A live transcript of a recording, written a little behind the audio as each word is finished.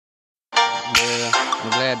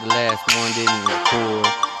glad the last one didn't record,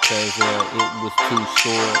 cause it was too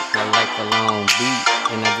short. I like a long beat,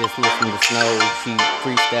 and I just listened to Snow. She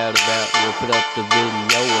freestyled put up the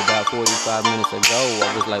video about 45 minutes ago. I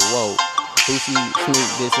was like, whoa, who she sneak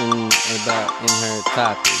dissing about in her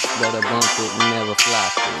topics? Better bump it, never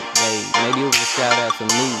flop it. Hey, maybe it was a shout out to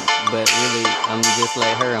me, but really, I'm just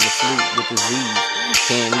like her, I'm asleep with the Z's.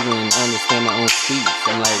 Can't even understand my own speech.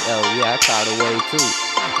 I'm like, oh yeah, I caught a wave too.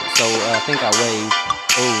 So I think I waved.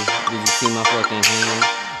 Oh, did you see my fucking hand?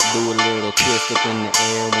 Do a little twist up in the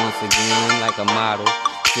air once again, like a model.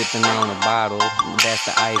 Sipping on a bottle. That's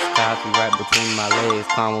the iced coffee right between my legs.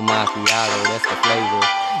 Caramel macchiato, that's the flavor.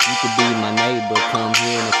 You could be my neighbor, come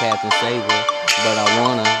here in the Captain Saver. But I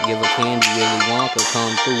wanna give a candy Willy Wonka,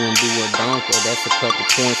 come through and do a dunker. That's a couple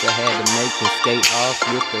points I had to make and skate off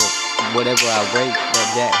with the whatever I rate, that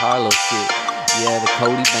Jack Harlow shit. Yeah, the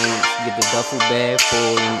Cody Banks, get the duffel bag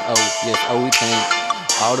full and we thank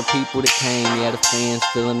all the people that came, yeah, the fans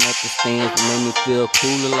filling up the stands. It made me feel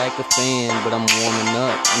cooler like a fan, but I'm warming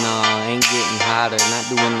up. Nah, ain't getting hotter, not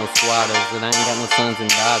doing no swatters, and I ain't got no sons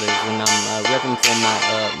and daughters. And I'm repping for my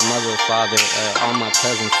mother, father, all my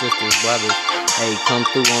cousins, sisters, brothers. Hey, come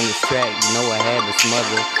through on this track, you know I had to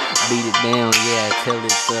smother, beat it down, yeah, till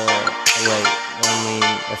it's a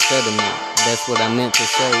sediment. That's what I meant to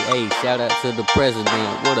say. Hey, shout out to the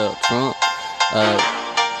president. What up, Trump?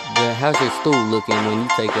 How's your stool looking when you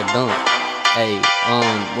take a dump? Hey,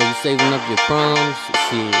 were you saving up your crumbs?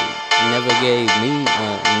 Shit, never gave me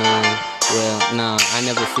none. Well, nah, I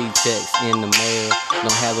never see checks in the mail.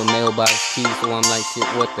 Don't have a mailbox key, so I'm like, shit,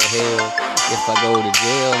 what the hell? If I go to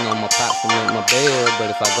jail, no, my pops will make my bail. But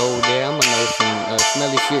if I go there, I'ma know some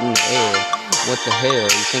smelly shit in the air. What the hell?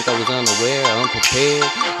 You think I was unaware, unprepared?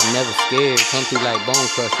 I'm never scared. Come through like Bone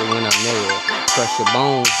Crusher when I'm there. Crush your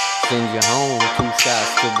bones, send you home. 2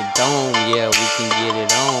 shots to the dome, yeah, we can get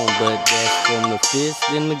it on. But that's from the fist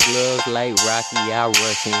and the gloves like Rocky out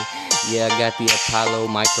rushing. Yeah, I got the Apollo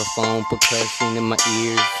microphone percussion in my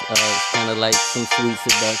ears. It's kinda like some sweet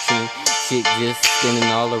seduction. Shit just spinning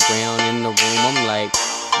all around in the room. I'm like,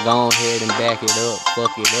 go ahead and back it up,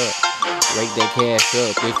 fuck it up. Rake that cash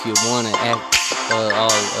up if you wanna act all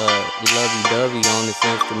lovey-dovey on this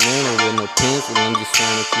instrumental with no pencil. I'm just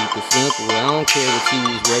trying to keep it simple. I don't care what you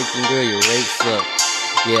was raking, girl, your rake suck.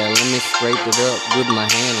 Yeah, let me scrape it up with my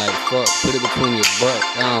hand like fuck. Put it between your butt,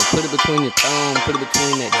 put it between your thumb, put it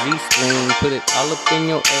between that G-string. Put it all up in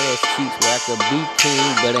your ass cheeks where I could be king,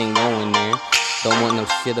 but ain't going there. Don't want no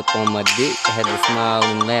shit up on my dick. I had to smile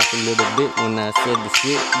and laugh a little bit when I said the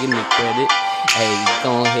shit. Give me credit. Hey,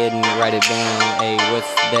 go ahead and write it down. Hey, what's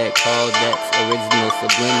that called? That's original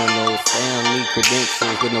subliminal sound. Need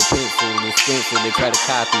credentials with no pencil. The stencil they try to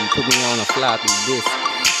copy. Put me on a floppy disk.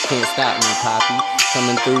 Can't stop me, Poppy.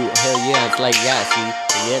 Coming through, hell yeah, it's like Yahtzee.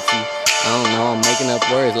 I don't know, I'm making up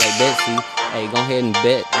words like Betsy. Hey, go ahead and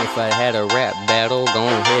bet if I had a rap battle. Go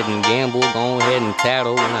ahead and gamble, go ahead and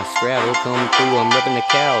tattle. When I straddle, come through, I'm ripping the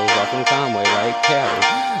cows off in Conway like cattle.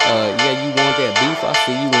 Yeah, you want that beef? I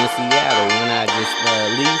see you in Seattle. When I just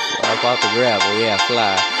leave off the gravel, yeah,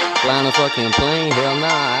 fly on a fucking plane, hell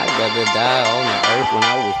nah, I'd rather die on the earth. When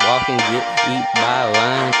I was walking, get eat by a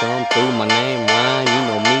lion. Come through, my name Ryan, you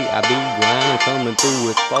know me, I be grinding. Coming through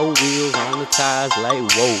with 4 wheels on the tires like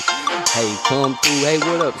whoa. Hey, come through, hey,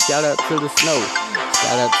 what up? Shout out to the Snow.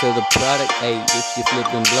 Shout out to the product, hey, if you flip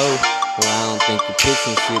and blow. Well, I don't think you're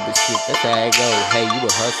pitching shit, but shit, that's how it go. Hey, you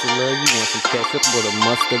a hustler, you want some ketchup with a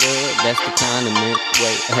mustard, that's the condiment.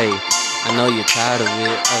 Wait, hey, I know you're tired of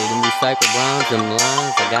it. Hey, them recycle browns, them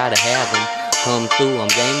lines, I gotta have them. Come through,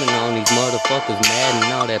 I'm gaming on these motherfuckers, mad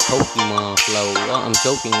and all that Pokemon flow. I'm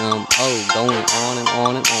joking, going on and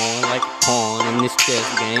on and on like a pawn in this chess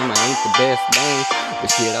game. I ain't the best thing,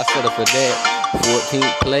 but shit, I settle for that.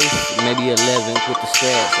 14th place, maybe 11th with the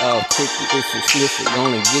scratch off ticket. It's explicit,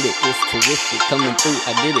 gonna get it, it's terrific. Coming through,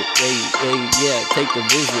 I did it. Hey, yeah, take a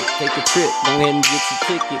visit, take a trip. Go ahead and get your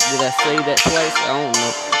ticket. Did I say that twice? I don't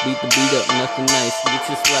know. Beat the beat up, nothing nice. Get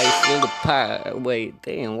your slice, fill the pie. Wait,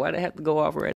 damn, why'd I have to go off right